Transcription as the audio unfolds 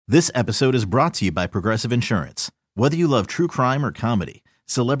This episode is brought to you by Progressive Insurance. Whether you love true crime or comedy,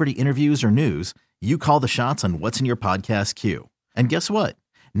 celebrity interviews or news, you call the shots on what's in your podcast queue. And guess what?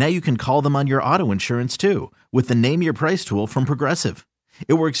 Now you can call them on your auto insurance too with the Name Your Price tool from Progressive.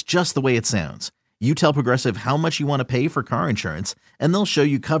 It works just the way it sounds. You tell Progressive how much you want to pay for car insurance, and they'll show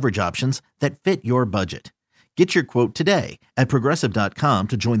you coverage options that fit your budget. Get your quote today at Progressive.com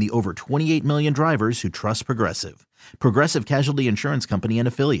to join the over 28 million drivers who trust Progressive. Progressive Casualty Insurance Company and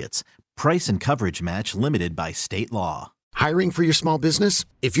Affiliates. Price and coverage match limited by state law. Hiring for your small business?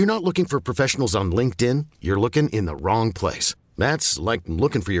 If you're not looking for professionals on LinkedIn, you're looking in the wrong place. That's like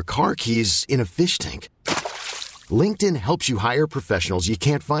looking for your car keys in a fish tank. LinkedIn helps you hire professionals you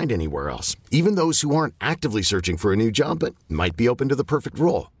can't find anywhere else, even those who aren't actively searching for a new job but might be open to the perfect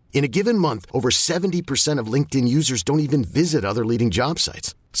role. In a given month, over 70% of LinkedIn users don't even visit other leading job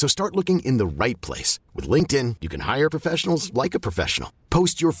sites. So start looking in the right place. With LinkedIn, you can hire professionals like a professional.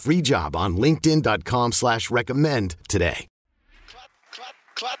 Post your free job on linkedin.com/recommend today.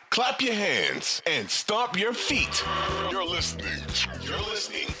 Clap your hands and stomp your feet. You're listening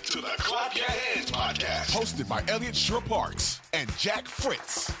to the Clap Your Hands podcast, hosted by Elliot Shore-Parks and Jack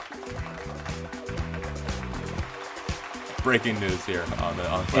Fritz. Breaking news here on the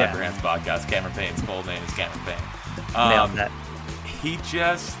Clap Your Hands podcast. Cameron Payne's full name is Cameron Payne. Nailed that. He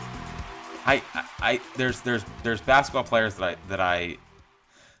just, there's basketball players the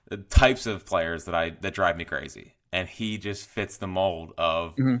types of players that drive me crazy, and he just fits the mold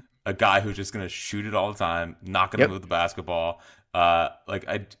of a guy who's just gonna shoot it all the time, not gonna move the basketball.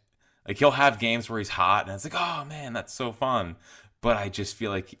 He'll have games where he's hot, and it's like, oh man, that's so fun. But I just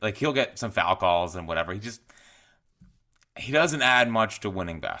feel like he'll get some foul calls and whatever. He doesn't add much to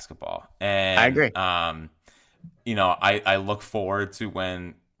winning basketball. And I agree. I look forward to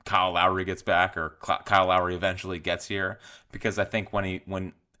when Kyle Lowry gets back, or Kyle Lowry eventually gets here, because I think is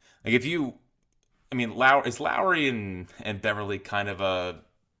Lowry and Beverly kind of a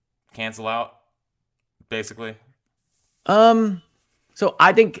cancel out, basically? So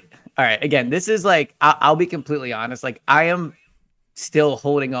I think, all right, again, this is like, I'll be completely honest. Like, I am still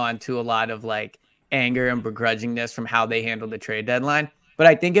holding on to a lot of like anger and begrudgingness from how they handled the trade deadline. But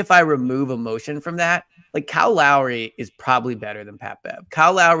I think if I remove emotion from that, like, Kyle Lowry is probably better than Pat Bev.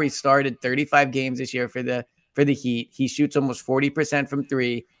 Kyle Lowry started 35 games this year for the Heat. He shoots almost 40% from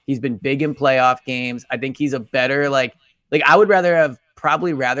three. He's been big in playoff games. I think he's a better, like I would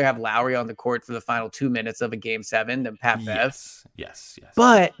probably rather have Lowry on the court for the final 2 minutes of a game 7 than Pat Bev. Yes.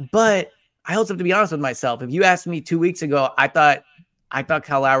 But I also have to be honest with myself. If you asked me 2 weeks ago, I thought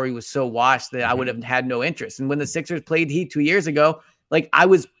Kyle Lowry was so washed that I would have had no interest. And when the Sixers played Heat 2 years ago, like, I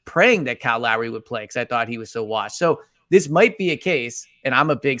was praying that Kyle Lowry would play because I thought he was so washed. So this might be a case, and I'm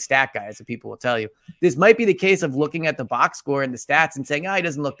a big stat guy, as people will tell you. This might be the case of looking at the box score and the stats and saying, he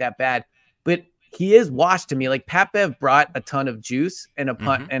doesn't look that bad. But he is washed to me. Like, Pat Bev brought a ton of juice and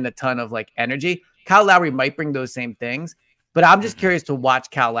a ton of like energy. Kyle Lowry might bring those same things, but I'm just curious to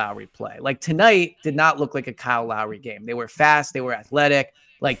watch Kyle Lowry play. Like, tonight did not look like a Kyle Lowry game. They were fast. They were athletic.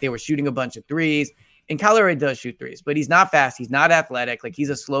 Like, they were shooting a bunch of threes. And Kyle Lowry does shoot threes, but he's not fast. He's not athletic. Like, he's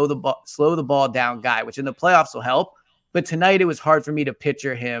a slow the ball down guy, which in the playoffs will help. But tonight it was hard for me to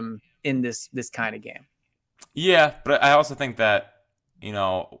picture him in this kind of game. Yeah, but I also think that,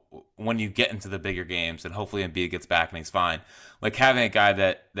 when you get into the bigger games, and hopefully Embiid gets back and he's fine, like, having a guy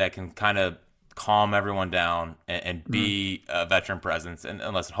that can kind of calm everyone down and be a veteran presence, and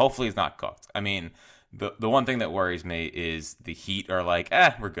listen, hopefully he's not cooked. I mean, the one thing that worries me is the Heat are like,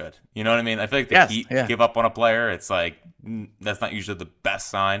 we're good. You know what I mean? I feel like the Heat give up on a player. It's like, that's not usually the best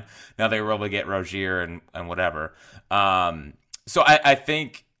sign. Now they were able to get Rozier and whatever. So I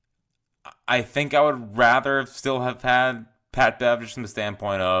think I would rather still have had Pat Bev, just from the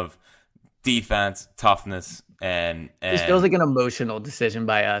standpoint of defense, toughness, and this feels like an emotional decision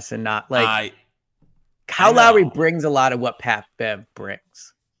by us, and not like Kyle Lowry brings a lot of what Pat Bev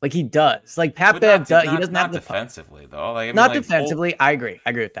brings. Like, he does. Like, Pat Bev does. He doesn't have the defensively though. Like, defensively. I agree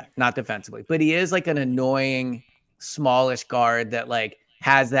with that. Not defensively, but he is like an annoying, smallish guard that like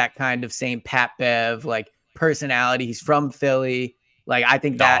has that kind of same Pat Bev like personality. He's from Philly. Like, I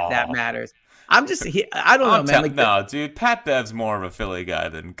think that matters. I don't know, man. No, dude, Pat Bev's more of a Philly guy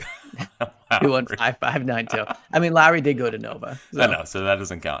than He won 5.592. I mean, Lowry did go to Nova. So. I know, so that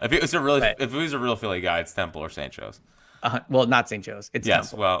doesn't count. If it was a real Philly guy, it's Temple or St. Joe's. Well, not St. Joe's. It's yes.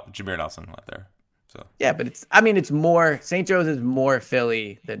 Temple. Well, Jameer Nelson went there. So yeah, but it's more St. Joe's is more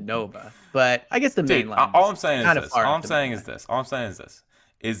Philly than Nova. But I guess the main line. All I'm saying is this. All I'm saying is this.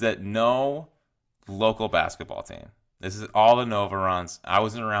 Is that no local basketball team. This is all the Nova runs. I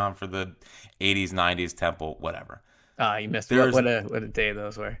wasn't around for the 80s, 90s, Temple, whatever. Oh, you missed what a day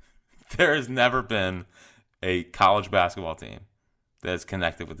those were. There has never been a college basketball team that's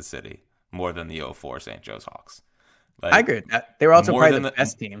connected with the city more than the 04 St. Joe's Hawks. Like, I agree with that. They were also probably the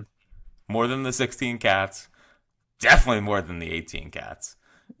best team. More than the 16 Cats. Definitely more than the 18 Cats.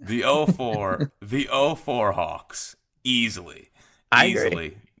 The 04 Hawks, easily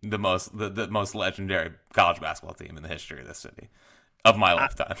the most legendary college basketball team in the history of this city of my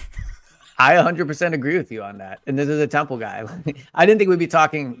lifetime. I 100% agree with you on that. And this is a Temple guy. I didn't think we'd be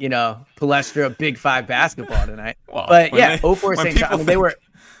talking, Palestra Big Five basketball tonight. Well, but yeah, 04 St. John's. They were.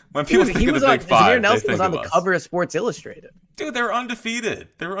 When people think of the Big Five, Zamir Nelson was on the cover of Sports Illustrated. Dude, they were undefeated.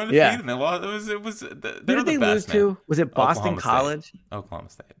 Yeah. They lost. Who did they lose to? Was it Boston College? Oklahoma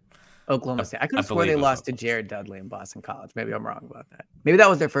State. I could have sworn they lost to Jared Dudley in Boston College. Maybe I'm wrong about that. Maybe that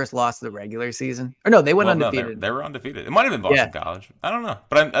was their first loss of the regular season. Or no, they went undefeated. No, they were undefeated. It might have been Boston College. I don't know.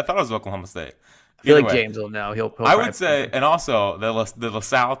 But I thought it was Oklahoma State. I feel like James will know. He'll I would say, and also the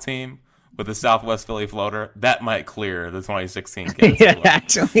LaSalle team with the Southwest Philly floater, that might clear the 2016 kids. Yeah,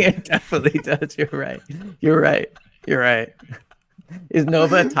 actually, it definitely does. You're right. Is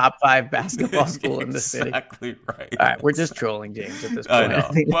Nova a top 5 basketball school in the city? Exactly right. All right, we're just trolling James at this point. I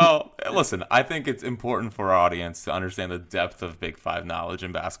know. Well, listen, I think it's important for our audience to understand the depth of Big Five knowledge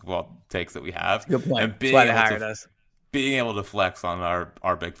and basketball takes that we have. Good point. And That's why they hired us. Being able to flex on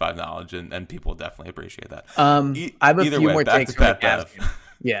our Big Five knowledge, and people definitely appreciate that. I have a few more takes from the game.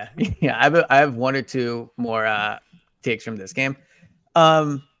 Yeah. I have one or two more takes from this game.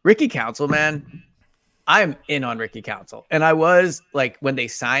 Ricky Council, man. I'm in on Ricky Council. And I was like, when they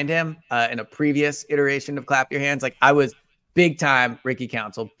signed him in a previous iteration of Clap Your Hands, like I was big time Ricky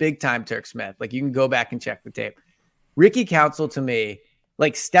Council, big time Turk Smith. Like you can go back and check the tape. Ricky Council to me,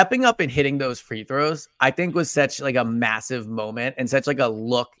 like stepping up and hitting those free throws, I think was such like a massive moment and such like a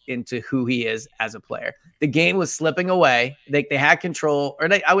look into who he is as a player. The game was slipping away. They had control, or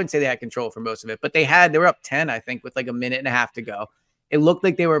I wouldn't say they had control for most of it, but they were up 10, I think, with like a minute and a half to go. It looked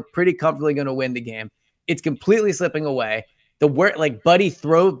like they were pretty comfortably going to win the game. It's completely slipping away. Buddy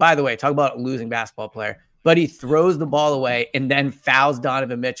throws, by the way, talk about a losing basketball player. Buddy throws the ball away and then fouls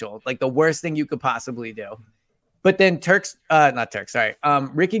Donovan Mitchell. Like the worst thing you could possibly do. But then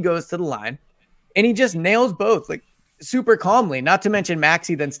Ricky goes to the line and he just nails both like super calmly. Not to mention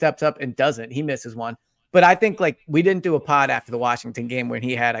Maxey then steps up and doesn't. He misses one. But I think like we didn't do a pod after the Washington game when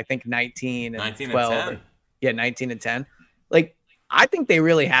he had, I think 19 and 12. And 10. Yeah, 19 and 10. Like I think they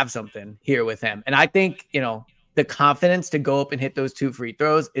really have something here with him. And I think, the confidence to go up and hit those 2 free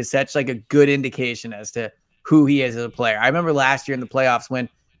throws is such like a good indication as to who he is as a player. I remember last year in the playoffs when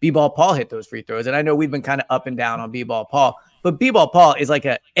B-Ball Paul hit those free throws. And I know we've been kind of up and down on B-Ball Paul, but B-Ball Paul is like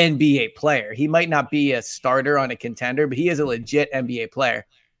an NBA player. He might not be a starter on a contender, but he is a legit NBA player.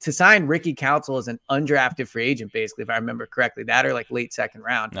 To sign Ricky Council as an undrafted free agent, basically, if I remember correctly, that or like late second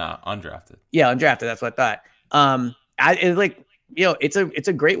round. No, undrafted. Yeah, undrafted. That's what I thought. It's like, it's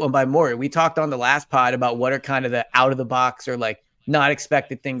a great one by Morey. We talked on the last pod about what are kind of the out of the box or like not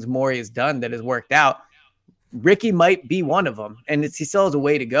expected things Morey has done that has worked out. Ricky might be one of them, and he still has a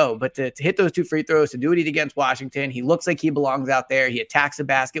way to go. But to hit those 2 free throws, to do it against Washington, he looks like he belongs out there. He attacks the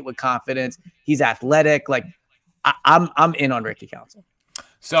basket with confidence. He's athletic. Like I'm in on Ricky Council.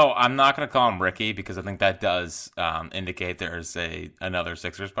 So I'm not going to call him Ricky because I think that does indicate there's another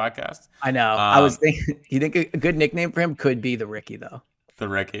Sixers podcast. I know. I was thinking. You think a good nickname for him could be the Ricky though? The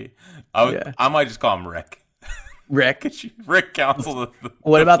Ricky. I might just call him Rick. Rick Council.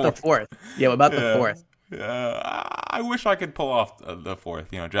 What about the fourth? Yeah. What about the fourth? I wish I could pull off the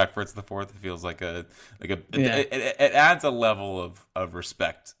fourth. Jack Fritz the fourth feels like it adds a level of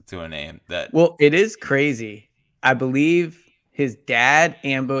respect to a name that. Well, it is crazy. I believe his dad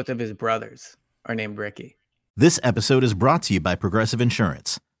and both of his brothers are named Ricky. This episode is brought to you by Progressive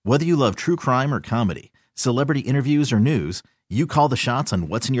Insurance. Whether you love true crime or comedy, celebrity interviews or news, you call the shots on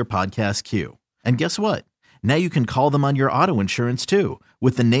what's in your podcast queue. And guess what? Now you can call them on your auto insurance too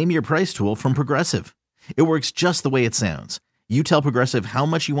with the Name Your Price tool from Progressive. It works just the way it sounds. You tell Progressive how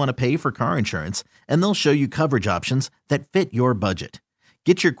much you want to pay for car insurance, and they'll show you coverage options that fit your budget.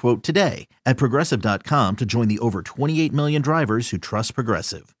 Get your quote today at Progressive.com to join the over 28 million drivers who trust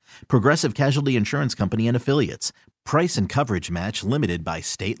Progressive. Progressive Casualty Insurance Company and Affiliates. Price and coverage match limited by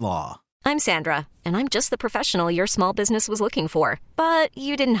state law. I'm Sandra, and I'm just the professional your small business was looking for. But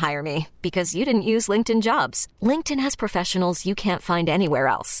you didn't hire me because you didn't use LinkedIn Jobs. LinkedIn has professionals you can't find anywhere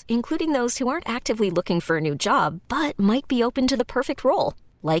else, including those who aren't actively looking for a new job, but might be open to the perfect role,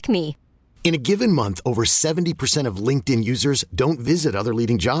 like me. In a given month, over 70% of LinkedIn users don't visit other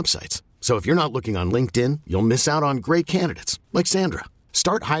leading job sites. So if you're not looking on LinkedIn, you'll miss out on great candidates like Sandra.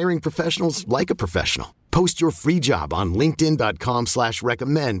 Start hiring professionals like a professional. Post your free job on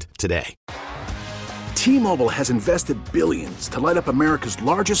linkedin.com/recommend today. T-Mobile has invested billions to light up America's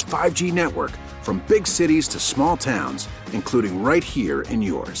largest 5G network, from big cities to small towns, including right here in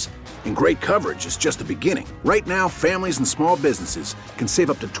yours. And great coverage is just the beginning. Right now, families and small businesses can save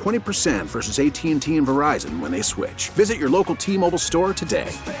up to 20% versus AT&T and Verizon when they switch. Visit your local T-Mobile store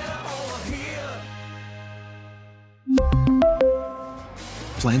today.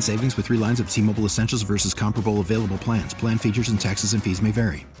 Plan savings with 3 lines of T-Mobile Essentials versus comparable available plans. Plan features and taxes and fees may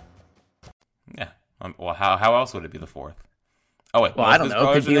vary. Yeah. Well, how else would it be the 4th? Oh wait. Well, I don't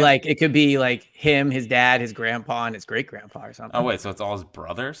know. It could be like him, his dad, his grandpa, and his great grandpa or something. Oh wait, so it's all his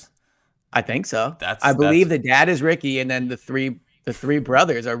brothers? I think so. I believe the dad is Ricky, and then the three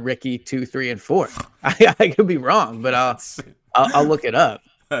brothers are Ricky 2, 3, and 4. I could be wrong, but I'll look it up.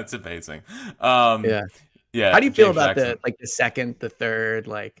 That's amazing. Yeah. How do you feel about the second, the third,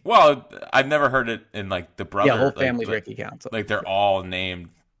 like? Well, I've never heard it in like the brother. Yeah, whole family's Ricky Council. Like they're all named.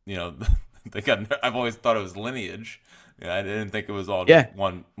 You know, I've always thought it was lineage. Yeah, I didn't think it was all just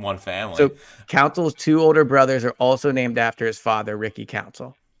one family. So Council's 2 older brothers are also named after his father, Ricky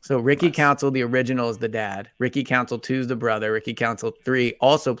Council. So Ricky Council, the original, is the dad. Ricky Council 2 is the brother. Ricky Council 3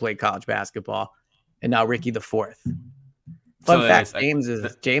 also played college basketball, and now Ricky the 4th. Fun fact: James is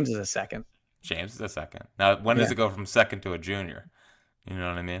a second. James is a second. Now, when does it go from second to a junior? You know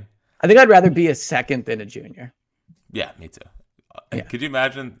what I mean? I think I'd rather be a second than a junior. Yeah, me too. Could you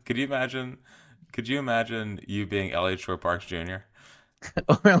imagine you being Elliot Short-Parks Jr.?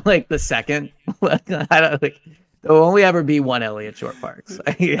 Or like the second? I don't like. There will only ever be one Elliot Short-Parks.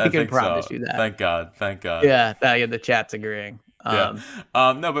 I can promise you that. Thank God. Yeah, the chat's agreeing. No,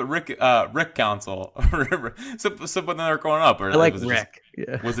 but Rick Council. so when they were growing up, or I like Rick.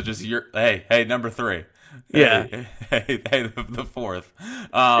 Was it just your hey number 3? Yeah. Hey, the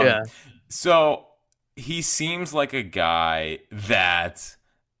 4th. So he seems like a guy that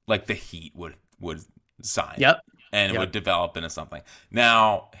like the Heat would sign. Yep. And it would develop into something.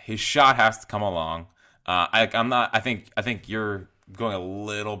 Now his shot has to come along. I think you're going a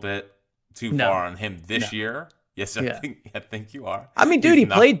little bit too far on him this year. Yes, I think you are. I mean, dude, he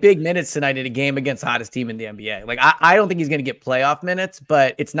played big minutes tonight in a game against the hottest team in the NBA. Like, I don't think he's going to get playoff minutes,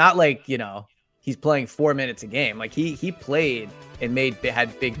 but it's not like, he's playing 4 minutes a game. Like, he played and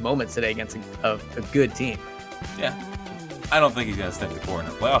had big moments today against a good team. Yeah. I don't think he's going to step the court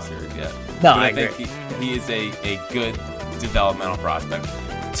in the playoff series yet. No, but I think he is a good developmental prospect.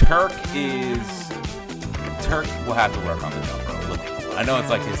 Turk will have to work on the jumper a little. I know it's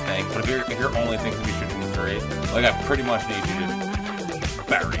like his thing, but if your only thing to be shooting the 3, like I pretty much need you to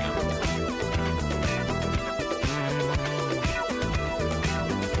bury him.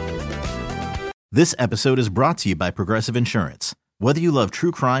 This episode is brought to you by Progressive Insurance. Whether you love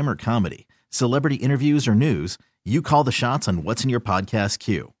true crime or comedy, celebrity interviews or news, you call the shots on what's in your podcast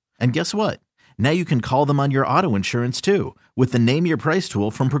queue. And guess what? Now you can call them on your auto insurance too, with the Name Your Price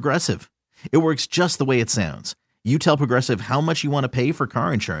tool from Progressive. It works just the way it sounds. You tell Progressive how much you want to pay for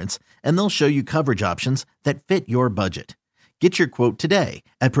car insurance, and they'll show you coverage options that fit your budget. Get your quote today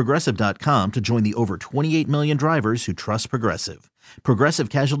at Progressive.com to join the over 28 million drivers who trust Progressive. Progressive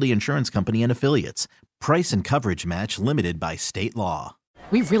Casualty Insurance Company and Affiliates. Price and coverage match limited by state law.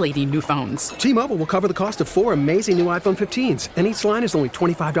 We really need new phones. T-Mobile will cover the cost of 4 amazing new iPhone 15s, and each line is only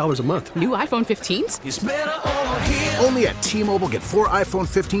 $25 a month. New iPhone 15s? It's better over here. Only at T-Mobile, get 4 iPhone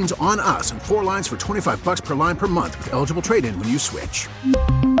 15s on us and 4 lines for $25 per line per month with eligible trade-in when you switch.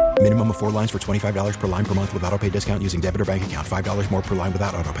 Minimum of 4 lines for $25 per line per month with autopay discount using debit or bank account. $5 more per line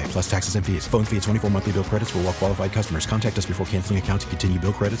without autopay, plus taxes and fees. Phone fee at 24 monthly bill credits for well-qualified customers. Contact us before canceling account to continue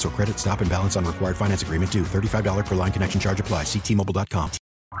bill credits or credit stop and balance on required finance agreement due. $35 per line connection charge applies. See T-Mobile.com.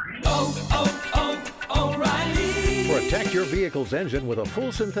 O'Reilly. Protect your vehicle's engine with a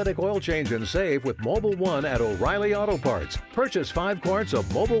full synthetic oil change and save with Mobile One at O'Reilly Auto Parts. Purchase 5 quarts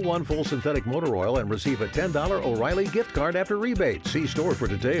of Mobile One full synthetic motor oil and receive a $10 O'Reilly gift card after rebate. See store for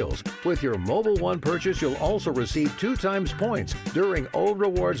details. With your Mobile One purchase, you'll also receive 2 times points during O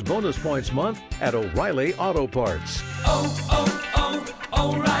Rewards Bonus Points Month at O'Reilly Auto Parts.